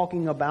we're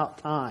talking about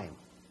time.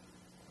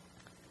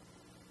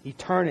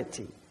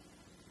 Eternity.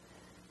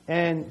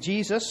 And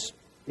Jesus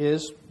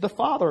is the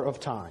Father of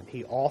time.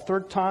 He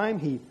authored time.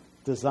 He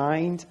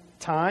designed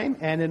time.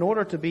 And in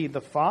order to be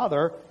the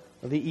Father,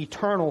 the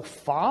eternal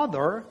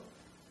Father,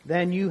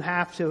 then you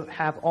have to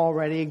have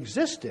already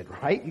existed,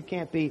 right? You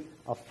can't be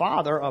a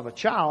father of a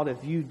child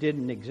if you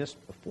didn't exist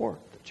before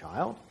the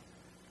child.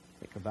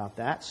 Think about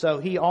that. So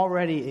He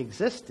already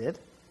existed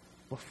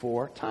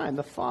before time.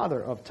 The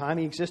Father of time.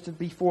 He existed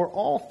before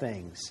all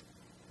things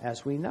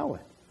as we know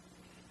it.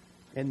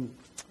 And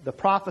the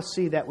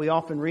prophecy that we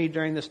often read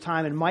during this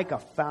time in Micah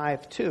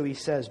 5:2, he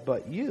says,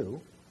 "But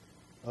you,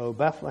 O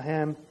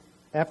Bethlehem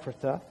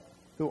Ephrathah,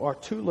 who are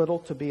too little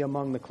to be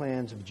among the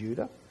clans of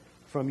Judah,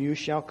 from you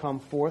shall come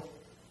forth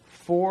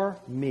for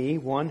me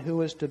one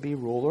who is to be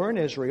ruler in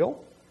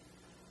Israel,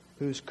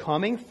 whose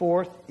coming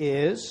forth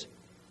is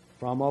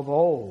from of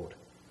old,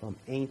 from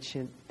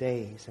ancient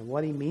days." And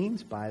what he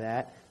means by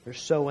that, they're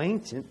so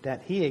ancient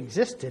that He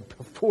existed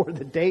before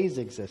the days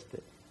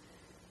existed.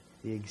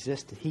 He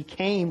existed. He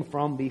came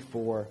from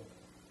before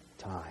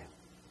time.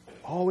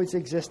 Always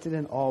existed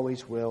and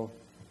always will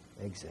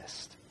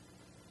exist.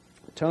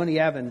 Tony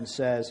Evans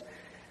says,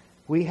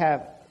 we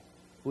have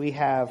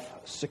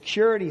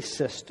security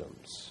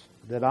systems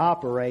that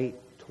operate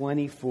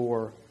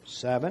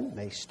 24/7.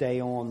 They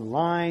stay on the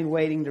line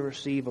waiting to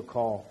receive a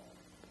call.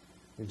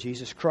 And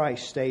Jesus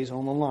Christ stays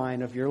on the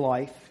line of your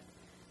life.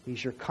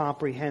 He's your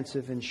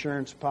comprehensive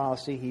insurance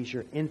policy. He's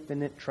your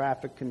infinite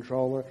traffic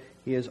controller.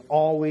 He is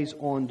always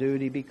on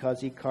duty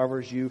because He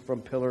covers you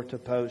from pillar to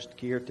post,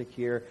 gear to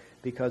gear,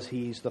 because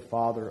He's the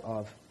Father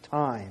of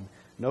time.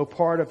 No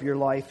part of your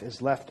life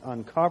is left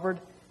uncovered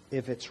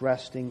if it's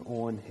resting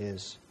on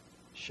His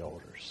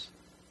shoulders.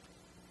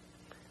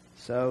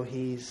 So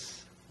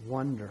He's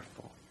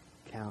wonderful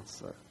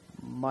Counselor,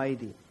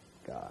 mighty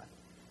God,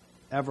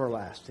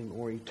 everlasting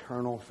or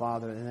eternal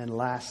Father. And then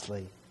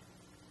lastly,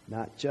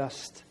 not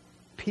just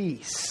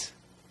peace,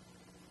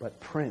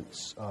 but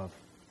Prince of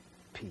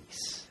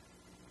Peace.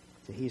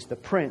 So He's the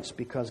Prince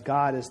because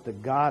God is the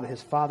God,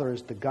 His Father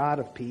is the God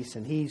of peace,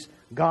 and He's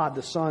God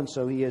the Son,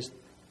 so He is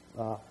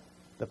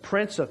the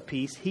Prince of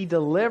Peace. He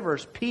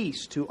delivers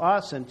peace to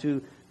us and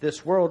to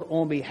this world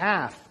on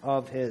behalf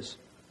of His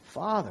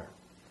Father.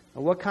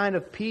 And what kind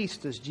of peace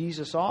does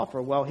Jesus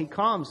offer? Well, He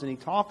comes and He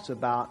talks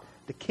about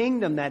the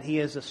kingdom that He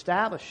is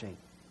establishing.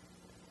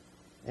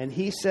 And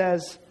He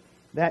says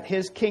that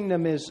His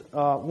kingdom is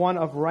one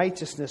of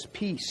righteousness,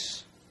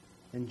 peace,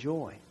 and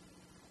joy.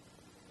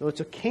 So it's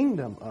a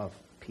kingdom of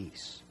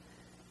peace.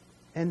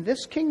 And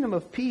this kingdom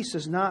of peace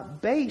is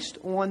not based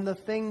on the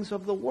things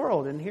of the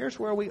world. And here's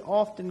where we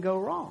often go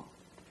wrong,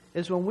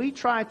 is when we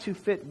try to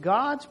fit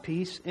God's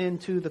peace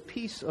into the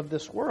peace of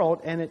this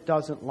world and it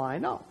doesn't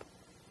line up.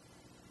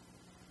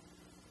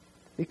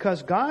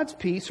 Because God's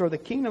peace, or the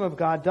kingdom of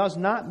God, does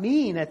not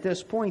mean at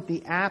this point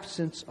the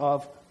absence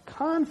of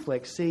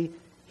conflict. See,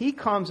 He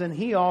comes and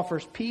He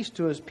offers peace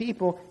to His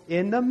people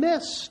in the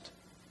midst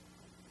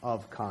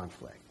of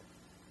conflict,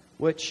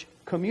 which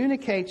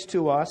communicates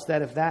to us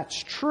that if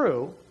that's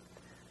true,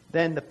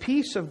 then the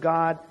peace of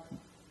God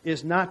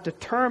is not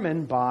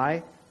determined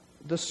by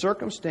the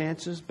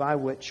circumstances by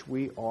which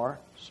we are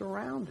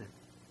surrounded,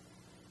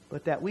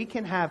 but that we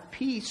can have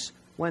peace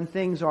when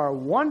things are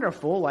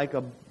wonderful, like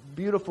a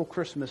beautiful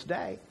Christmas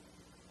day,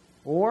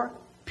 or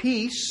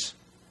peace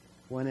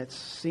when it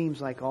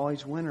seems like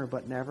always winter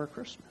but never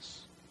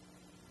Christmas.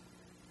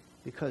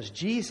 Because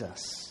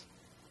Jesus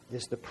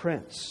is the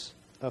Prince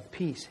of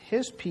peace.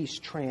 His peace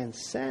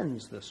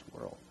transcends this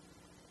world.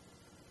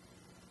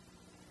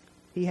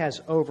 He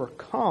has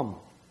overcome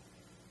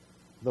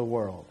the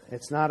world.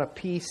 It's not a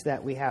peace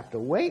that we have to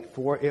wait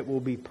for. It will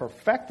be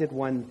perfected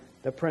when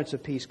the Prince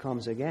of Peace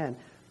comes again.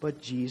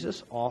 But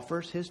Jesus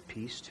offers His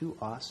peace to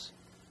us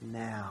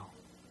now.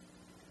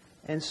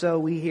 And so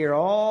we hear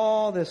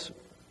all this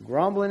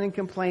grumbling and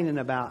complaining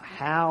about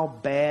how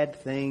bad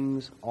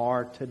things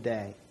are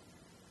today.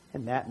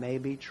 And that may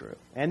be true.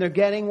 And they're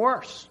getting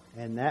worse.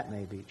 And that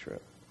may be true.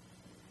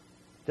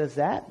 Does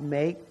that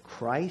make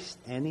Christ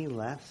any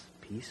less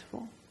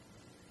peaceful?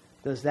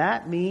 Does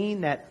that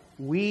mean that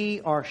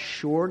we are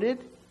shorted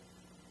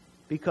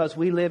because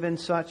we live in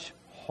such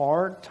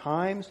hard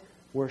times?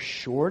 We're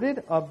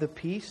shorted of the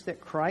peace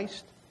that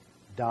Christ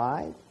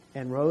died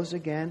and rose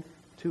again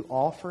to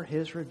offer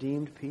His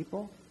redeemed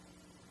people?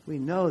 We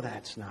know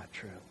that's not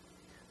true.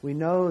 We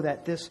know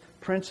that this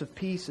Prince of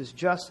Peace is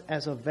just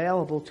as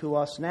available to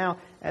us now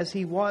as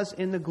He was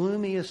in the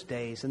gloomiest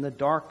days, in the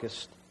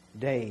darkest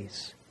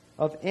days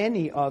of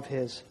any of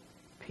His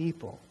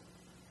people.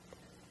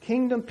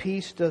 Kingdom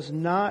peace does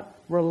not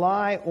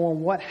rely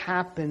on what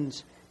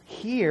happens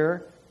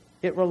here.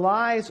 It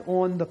relies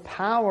on the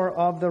power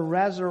of the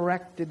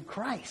resurrected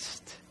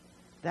Christ.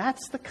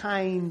 That's the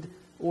kind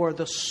or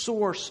the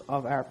source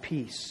of our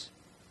peace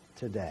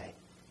today.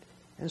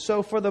 And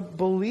so for the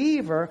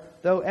believer,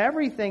 though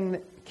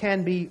everything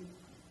can be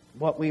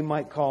what we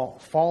might call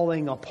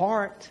falling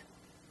apart,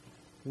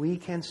 we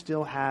can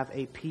still have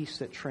a peace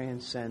that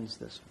transcends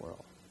this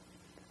world.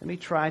 Let me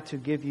try to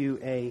give you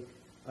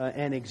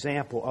an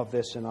example of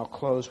this, and I'll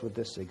close with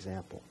this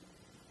example.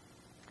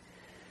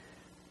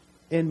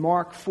 In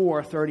Mark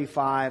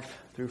 4:35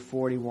 through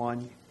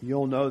 41,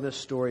 you'll know this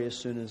story as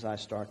soon as I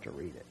start to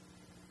read it.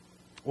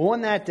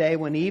 On that day,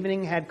 when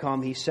evening had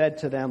come, He said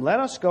to them, "Let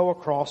us go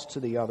across to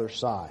the other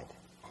side."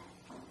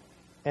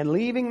 And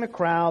leaving the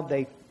crowd,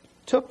 they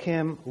took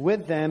Him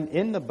with them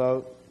in the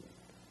boat,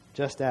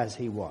 just as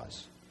He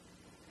was.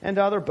 And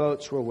other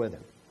boats were with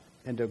Him.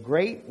 And a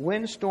great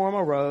windstorm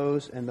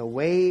arose, and the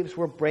waves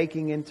were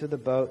breaking into the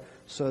boat,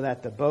 so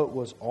that the boat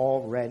was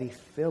already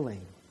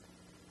filling.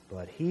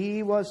 But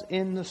He was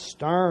in the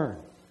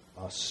stern,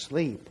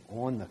 asleep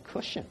on the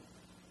cushion.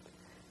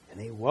 And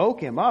they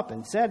woke Him up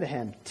and said to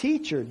Him,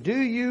 "Teacher, do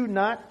you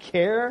not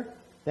care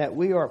that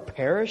we are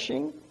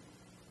perishing?"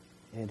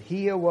 And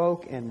He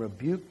awoke and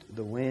rebuked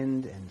the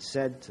wind and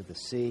said to the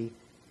sea,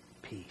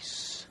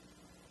 "Peace,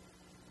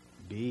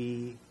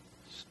 be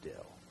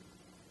still."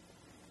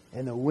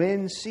 And the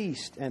wind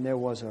ceased, and there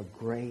was a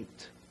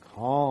great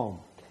calm.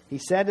 He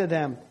said to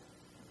them,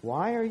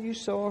 "Why are you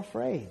so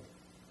afraid?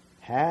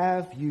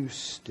 Have you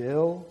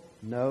still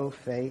no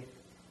faith?"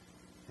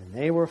 And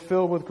they were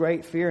filled with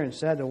great fear and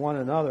said to one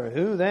another,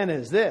 "Who then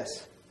is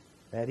this,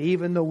 that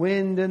even the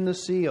wind and the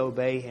sea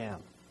obey Him?"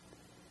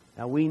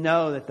 Now we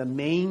know that the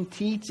main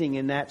teaching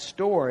in that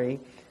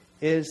story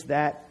is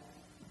that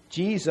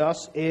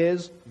Jesus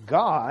is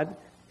God,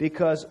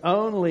 because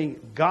only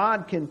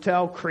God can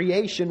tell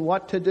creation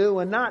what to do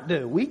and not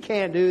do. We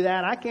can't do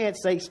that. I can't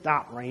say,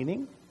 "Stop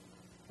raining."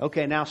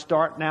 Okay, now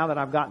that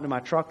I've gotten to my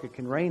truck, it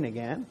can rain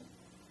again.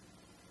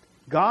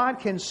 God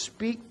can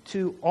speak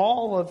to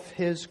all of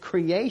His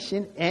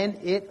creation and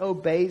it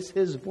obeys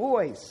His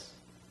voice.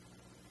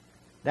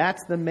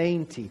 That's the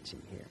main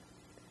teaching here.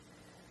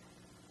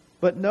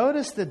 But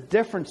notice the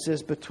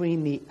differences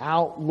between the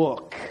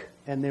outlook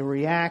and the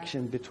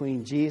reaction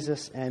between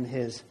Jesus and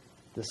His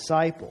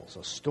disciples.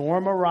 A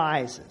storm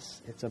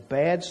arises. It's a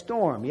bad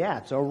storm. Yeah,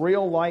 it's a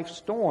real life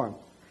storm.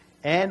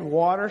 And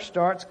water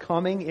starts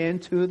coming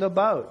into the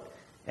boat.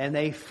 And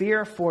they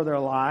fear for their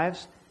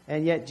lives.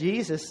 And yet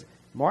Jesus,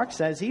 Mark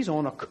says, He's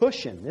on a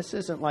cushion. This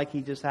isn't like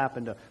He just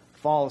happened to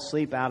fall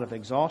asleep out of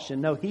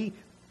exhaustion. No, He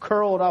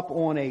curled up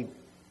on a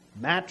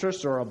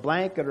mattress or a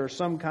blanket or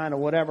some kind of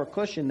whatever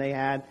cushion they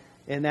had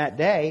in that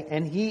day.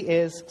 And He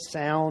is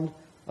sound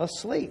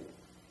asleep.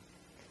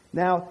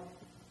 Now,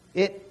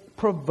 it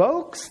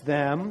provokes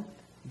them.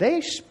 They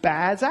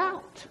spaz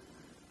out.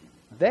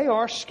 They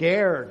are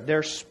scared.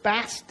 They're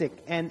spastic.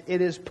 And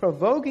it is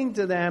provoking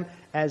to them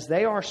as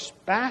they are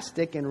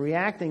spastic and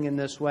reacting in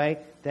this way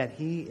that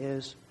He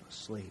is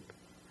asleep.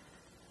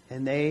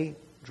 And they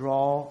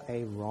draw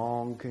a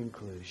wrong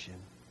conclusion.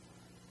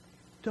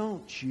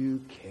 Don't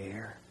you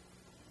care?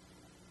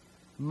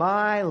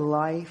 My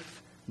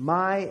life,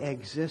 my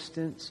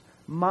existence,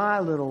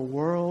 my little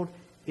world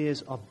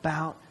is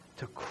about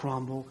to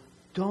crumble.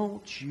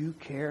 Don't you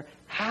care?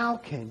 How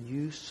can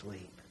you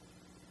sleep?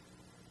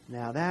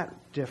 Now that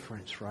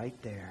difference right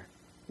there.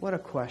 What a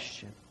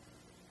question.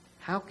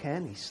 How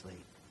can he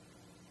sleep?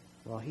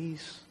 Well,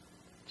 He's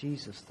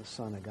Jesus, the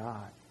Son of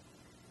God.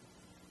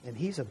 And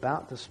He's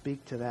about to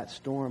speak to that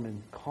storm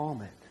and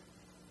calm it.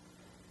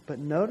 But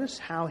notice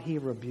how He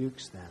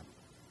rebukes them.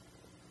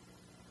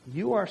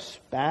 You are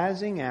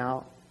spazzing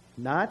out,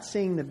 not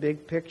seeing the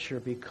big picture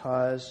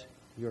because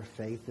your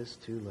faith is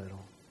too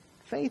little.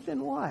 Faith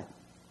in what?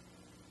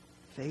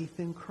 Faith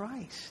in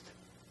Christ.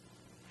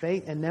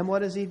 Faith, and then what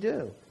does He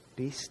do?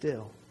 Be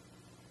still.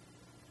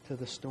 to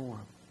the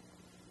storm.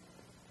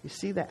 You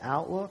see the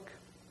outlook?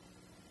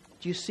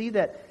 Do you see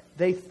that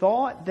they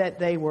thought that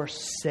they were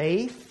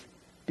safe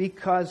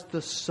because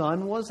the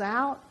sun was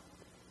out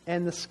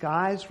and the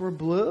skies were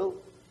blue?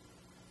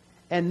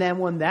 And then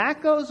when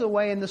that goes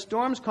away and the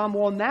storms come,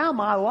 well, now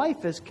my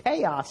life is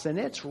chaos and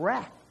it's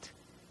wrecked.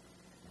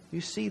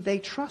 You see, they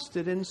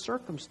trusted in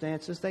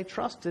circumstances. They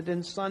trusted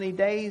in sunny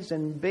days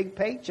and big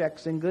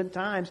paychecks and good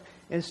times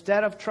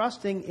instead of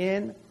trusting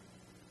in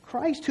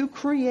Christ, who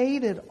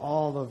created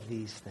all of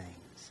these things.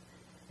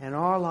 And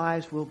our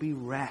lives will be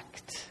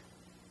wrecked.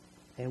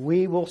 And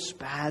we will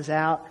spaz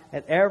out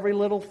at every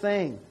little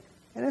thing.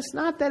 And it's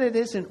not that it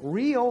isn't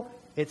real.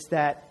 It's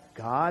that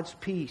God's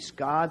peace,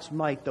 God's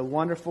might, the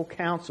wonderful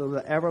counsel of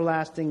the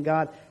everlasting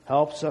God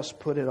helps us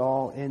put it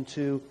all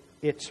into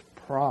its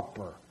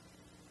proper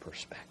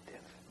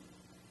perspective,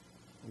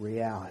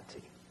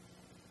 reality.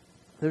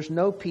 There's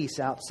no peace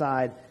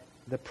outside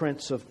the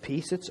Prince of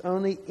Peace. It's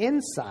only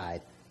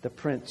inside the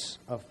Prince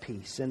of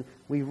Peace. And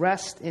we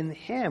rest in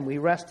Him. We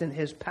rest in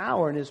His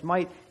power and His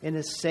might, in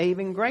His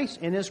saving grace,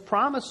 in His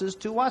promises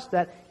to us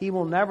that He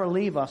will never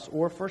leave us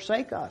or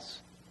forsake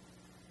us.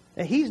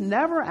 He's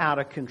never out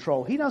of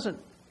control. He doesn't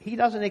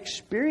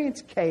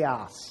experience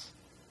chaos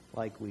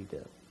like we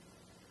do.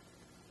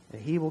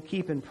 And He will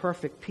keep in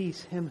perfect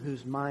peace him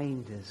whose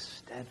mind is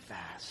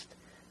steadfast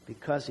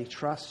because he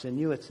trusts in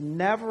you. It's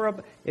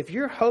never if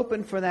you're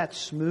hoping for that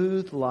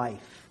smooth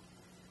life,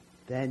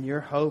 then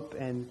your hope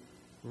and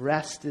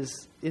rest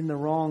is in the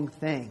wrong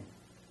thing.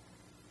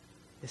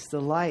 It's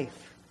the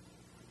life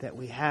that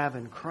we have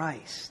in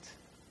Christ.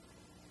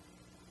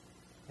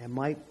 And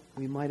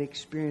we might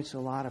experience a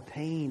lot of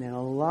pain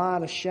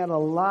and shed a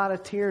lot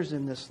of tears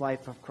in this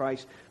life of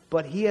Christ.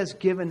 But He has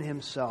given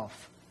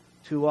Himself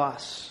to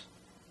us.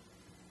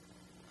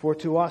 For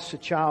to us a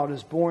child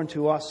is born,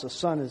 to us a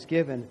son is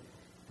given,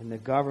 and the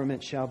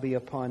government shall be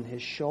upon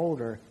His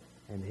shoulder,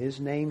 and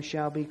His name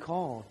shall be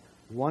called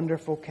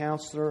Wonderful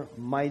Counselor,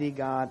 Mighty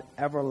God,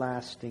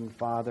 Everlasting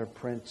Father,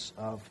 Prince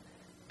of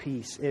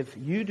Peace. If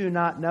you do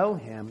not know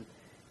Him,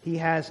 He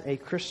has a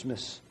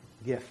Christmas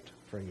gift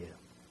for you.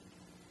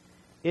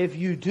 If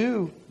you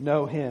do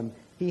know Him,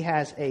 He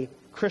has a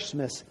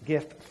Christmas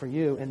gift for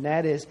you, and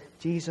that is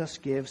Jesus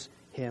gives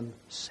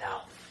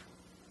Himself.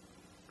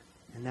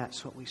 And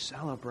that's what we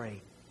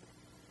celebrate.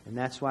 And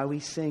that's why we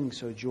sing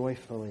so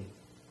joyfully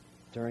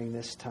during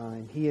this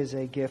time. He is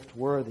a gift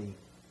worthy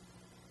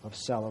of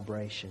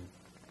celebration.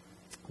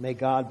 May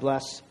God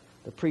bless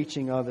the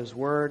preaching of His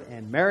Word,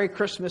 and Merry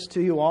Christmas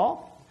to you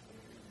all.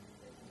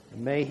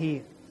 And may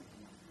He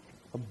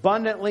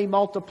abundantly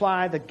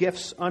multiply the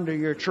gifts under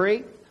your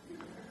tree.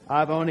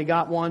 I've only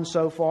got one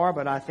so far,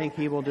 but I think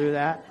He will do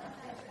that.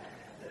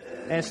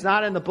 And it's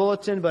not in the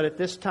bulletin, but at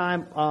this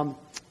time,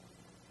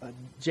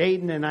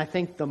 Jaden and I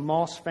think the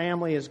Moss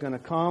family is going to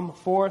come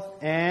forth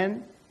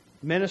and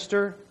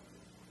minister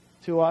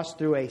to us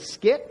through a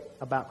skit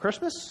about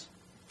Christmas.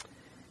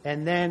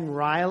 And then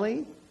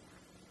Riley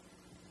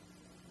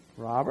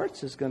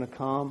Roberts is going to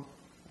come,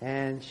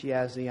 and she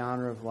has the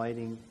honor of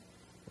lighting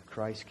the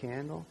Christ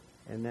candle.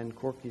 And then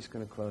Corky's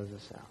going to close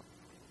us out.